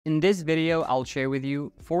In this video, I'll share with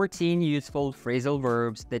you 14 useful phrasal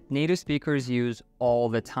verbs that native speakers use all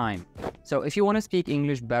the time. So if you want to speak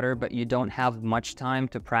English better but you don't have much time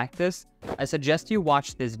to practice, I suggest you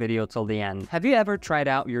watch this video till the end. Have you ever tried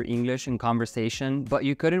out your English in conversation but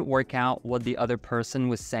you couldn't work out what the other person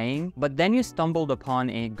was saying, but then you stumbled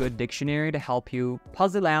upon a good dictionary to help you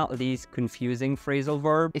puzzle out these confusing phrasal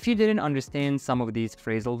verbs? If you didn't understand some of these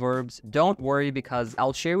phrasal verbs, don't worry because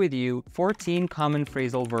I'll share with you 14 common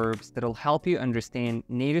phrasal verbs that'll help you understand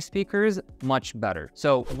native speakers much better.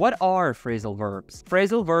 So what are phrasal verbs?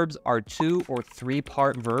 Phrasal verbs are 2 or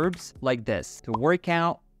 3-part verbs like this: to work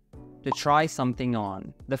out, to try something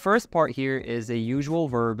on. The first part here is a usual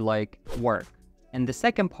verb like work, and the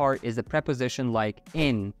second part is a preposition like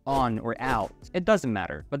in, on, or out. It doesn't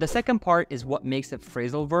matter. But the second part is what makes a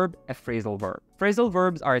phrasal verb a phrasal verb. Phrasal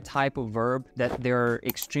verbs are a type of verb that they're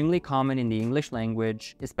extremely common in the English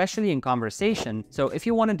language, especially in conversation. So if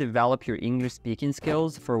you want to develop your English speaking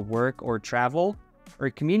skills for work or travel, or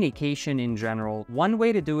communication in general, one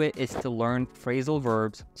way to do it is to learn phrasal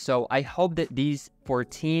verbs. So I hope that these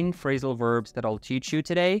 14 phrasal verbs that I'll teach you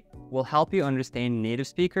today will help you understand native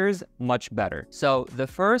speakers much better. So the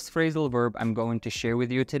first phrasal verb I'm going to share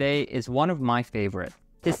with you today is one of my favorite: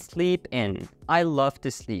 to sleep in. I love to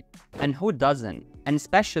sleep. And who doesn't? And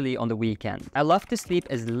especially on the weekend. I love to sleep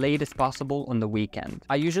as late as possible on the weekend.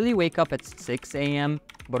 I usually wake up at 6 a.m.,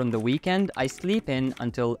 but on the weekend, I sleep in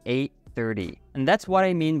until 8:30. And that's what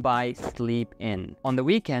I mean by sleep in. On the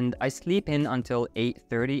weekend, I sleep in until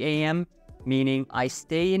 8:30 a.m., meaning I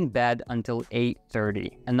stay in bed until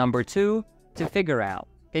 8:30. And number 2, to figure out.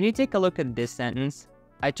 Can you take a look at this sentence?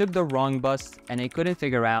 I took the wrong bus and I couldn't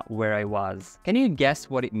figure out where I was. Can you guess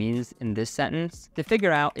what it means in this sentence? To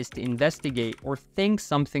figure out is to investigate or think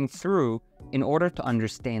something through in order to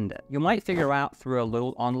understand it. You might figure out through a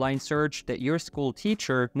little online search that your school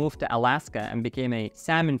teacher moved to Alaska and became a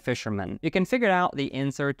salmon fisherman. You can figure out the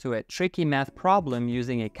answer to a tricky math problem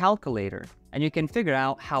using a calculator. And you can figure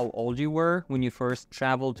out how old you were when you first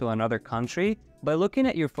traveled to another country by looking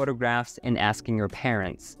at your photographs and asking your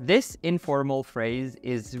parents. This informal phrase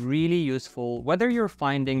is really useful whether you're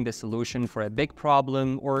finding the solution for a big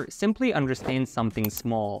problem or simply understand something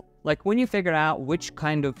small, like when you figure out which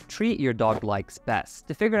kind of treat your dog likes best.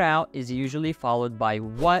 To figure out is usually followed by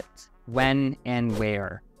what, when, and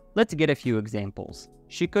where. Let's get a few examples.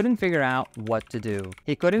 She couldn't figure out what to do.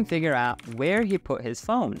 He couldn't figure out where he put his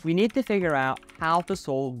phone. We need to figure out how to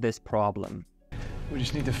solve this problem. We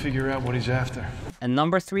just need to figure out what he's after. And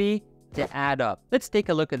number 3, to add up. Let's take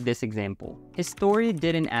a look at this example. His story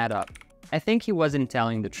didn't add up. I think he wasn't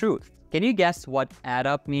telling the truth. Can you guess what add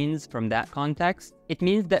up means from that context? It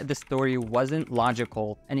means that the story wasn't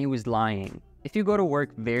logical and he was lying. If you go to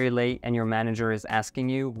work very late and your manager is asking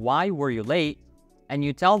you, why were you late? And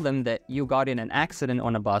you tell them that you got in an accident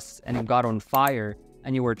on a bus and it got on fire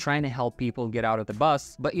and you were trying to help people get out of the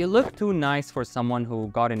bus, but you look too nice for someone who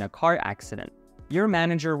got in a car accident. Your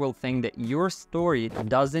manager will think that your story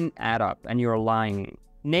doesn't add up and you're lying.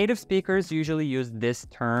 Native speakers usually use this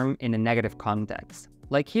term in a negative context.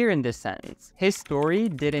 Like here in this sentence, his story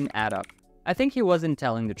didn't add up. I think he wasn't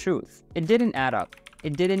telling the truth. It didn't add up.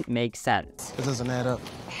 It didn't make sense. It doesn't add up.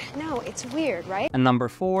 No, it's weird, right? And number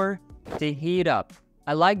 4, to heat up.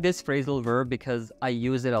 I like this phrasal verb because I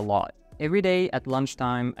use it a lot. Every day at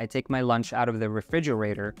lunchtime, I take my lunch out of the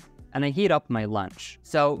refrigerator and I heat up my lunch.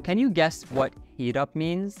 So can you guess what heat up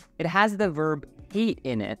means? It has the verb heat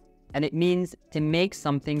in it, and it means to make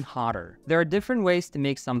something hotter. There are different ways to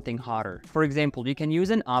make something hotter. For example, you can use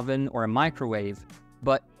an oven or a microwave,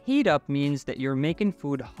 but heat up means that you're making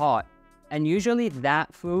food hot, and usually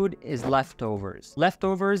that food is leftovers.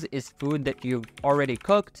 Leftovers is food that you've already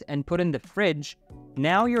cooked and put in the fridge.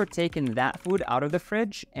 Now you're taking that food out of the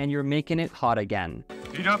fridge and you're making it hot again.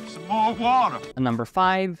 Heat up some more water. And number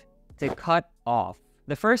 5, to cut off.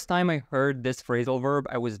 The first time I heard this phrasal verb,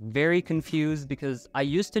 I was very confused because I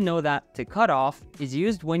used to know that to cut off is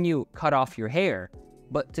used when you cut off your hair.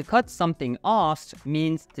 But to cut something off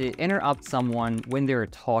means to interrupt someone when they're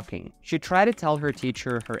talking. She tried to tell her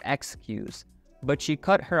teacher her excuse, but she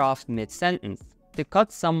cut her off mid-sentence. To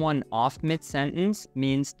cut someone off mid-sentence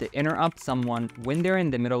means to interrupt someone when they're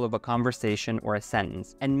in the middle of a conversation or a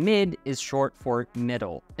sentence. And mid is short for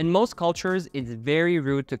middle. In most cultures, it's very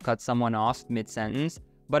rude to cut someone off mid-sentence,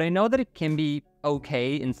 but I know that it can be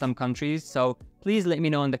okay in some countries, so please let me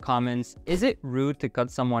know in the comments, is it rude to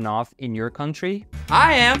cut someone off in your country?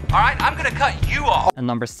 I am. All right, I'm gonna cut you off. And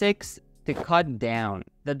number 6, to cut down.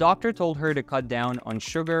 The doctor told her to cut down on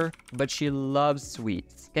sugar, but she loves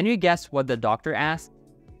sweets. Can you guess what the doctor asked?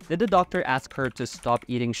 Did the doctor ask her to stop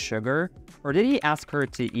eating sugar, or did he ask her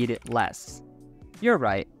to eat it less? You're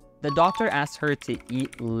right. The doctor asked her to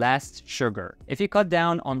eat less sugar. If you cut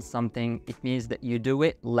down on something, it means that you do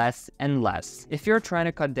it less and less. If you're trying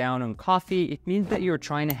to cut down on coffee, it means that you're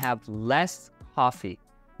trying to have less coffee.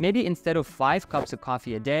 Maybe instead of 5 cups of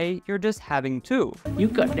coffee a day, you're just having 2. You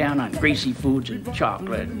cut down on greasy foods and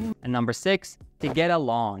chocolate. And number 6, to get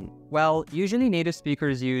along. Well, usually native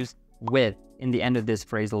speakers use with in the end of this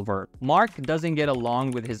phrasal verb. Mark doesn't get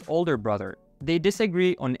along with his older brother. They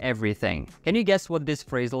disagree on everything. Can you guess what this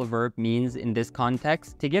phrasal verb means in this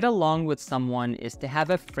context? To get along with someone is to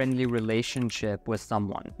have a friendly relationship with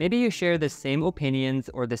someone. Maybe you share the same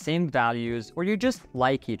opinions or the same values, or you just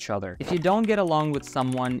like each other. If you don't get along with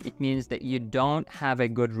someone, it means that you don't have a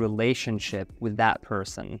good relationship with that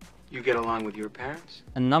person. You get along with your parents?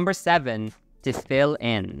 And number 7, to fill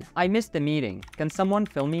in. I missed the meeting. Can someone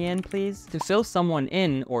fill me in, please? To fill someone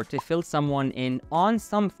in or to fill someone in on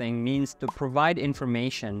something means to provide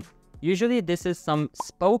information. Usually this is some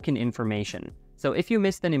spoken information. So if you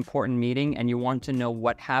missed an important meeting and you want to know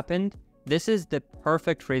what happened, this is the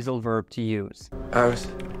perfect phrasal verb to use. Iris,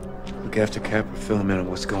 look after Cap or fill him in on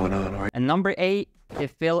what's going on, all right? And number 8, to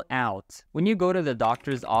fill out. When you go to the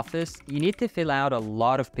doctor's office, you need to fill out a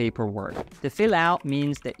lot of paperwork. To fill out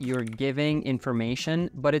means that you're giving information,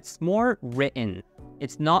 but it's more written.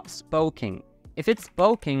 It's not spoken. If it's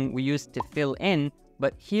spoken, we use to fill in,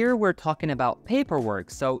 but here we're talking about paperwork,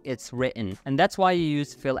 so it's written. And that's why you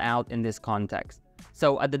use fill out in this context.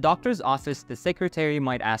 So at the doctor's office, the secretary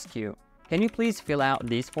might ask you, can you please fill out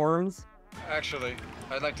these forms? Actually,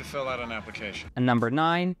 I'd like to fill out an application. And number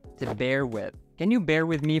 9, to bear with. Can you bear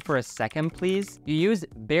with me for a second, please? You use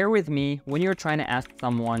bear with me when you're trying to ask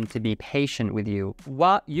someone to be patient with you.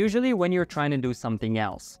 Usually when you're trying to do something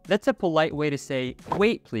else. That's a polite way to say,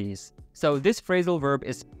 wait, please. So this phrasal verb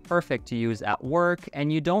is perfect to use at work,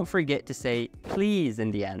 and you don't forget to say please in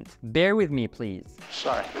the end. Bear with me, please.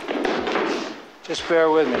 Sorry. Just bear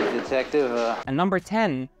with me, detective. And number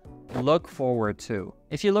 10, look forward to.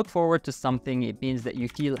 If you look forward to something, it means that you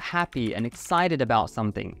feel happy and excited about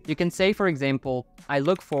something. You can say, for example, I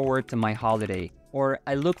look forward to my holiday, or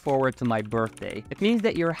I look forward to my birthday. It means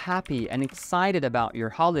that you're happy and excited about your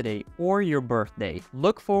holiday or your birthday.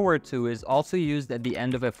 Look forward to is also used at the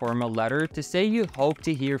end of a formal letter to say you hope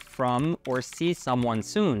to hear from or see someone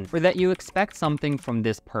soon, or that you expect something from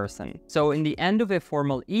this person. So in the end of a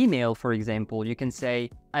formal email, for example, you can say,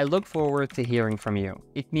 I look forward to hearing from you.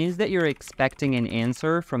 It means that you're expecting an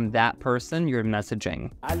answer from that person you're messaging.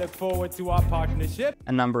 I look forward to our partnership.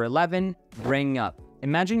 And number 11, bring up.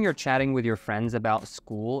 Imagine you're chatting with your friends about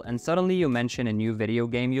school and suddenly you mention a new video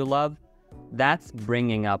game you love. That's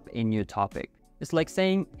bringing up a new topic. It's like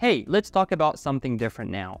saying, hey, let's talk about something different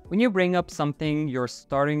now. When you bring up something, you're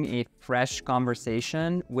starting a fresh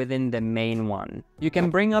conversation within the main one. You can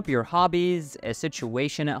bring up your hobbies, a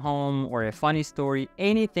situation at home, or a funny story,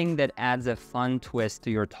 anything that adds a fun twist to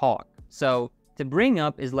your talk. So to bring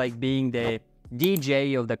up is like being the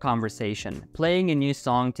DJ of the conversation, playing a new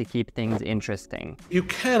song to keep things interesting. You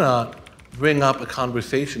cannot bring up a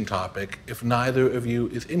conversation topic if neither of you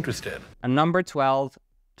is interested. And number 12,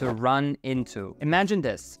 to run into. Imagine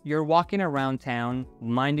this, you're walking around town,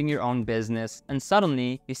 minding your own business, and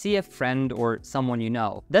suddenly you see a friend or someone you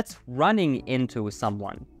know. That's running into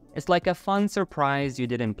someone. It's like a fun surprise you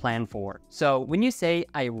didn't plan for. So when you say,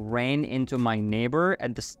 I ran into my neighbor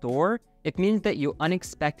at the store, it means that you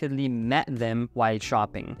unexpectedly met them while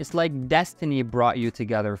shopping. It's like destiny brought you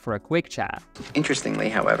together for a quick chat. Interestingly,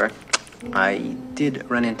 however, I did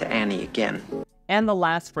run into Annie again. And the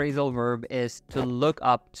last phrasal verb is to look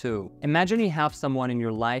up to. Imagine you have someone in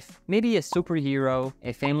your life, maybe a superhero,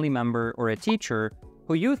 a family member, or a teacher,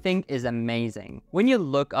 who you think is amazing. When you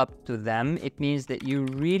look up to them, it means that you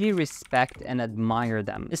really respect and admire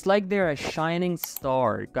them. It's like they're a shining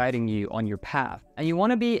star guiding you on your path, and you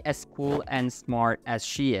want to be as cool and smart as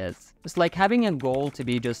she is. It's like having a goal to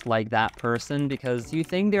be just like that person because you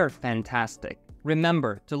think they're fantastic.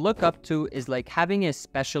 Remember, to look up to is like having a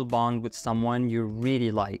special bond with someone you really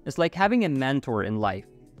like. It's like having a mentor in life,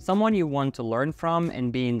 someone you want to learn from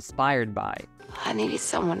and be inspired by. I needed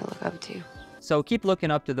someone to look up to. So keep looking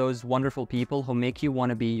up to those wonderful people who make you want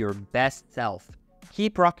to be your best self.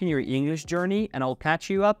 Keep rocking your English journey, and I'll catch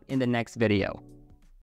you up in the next video.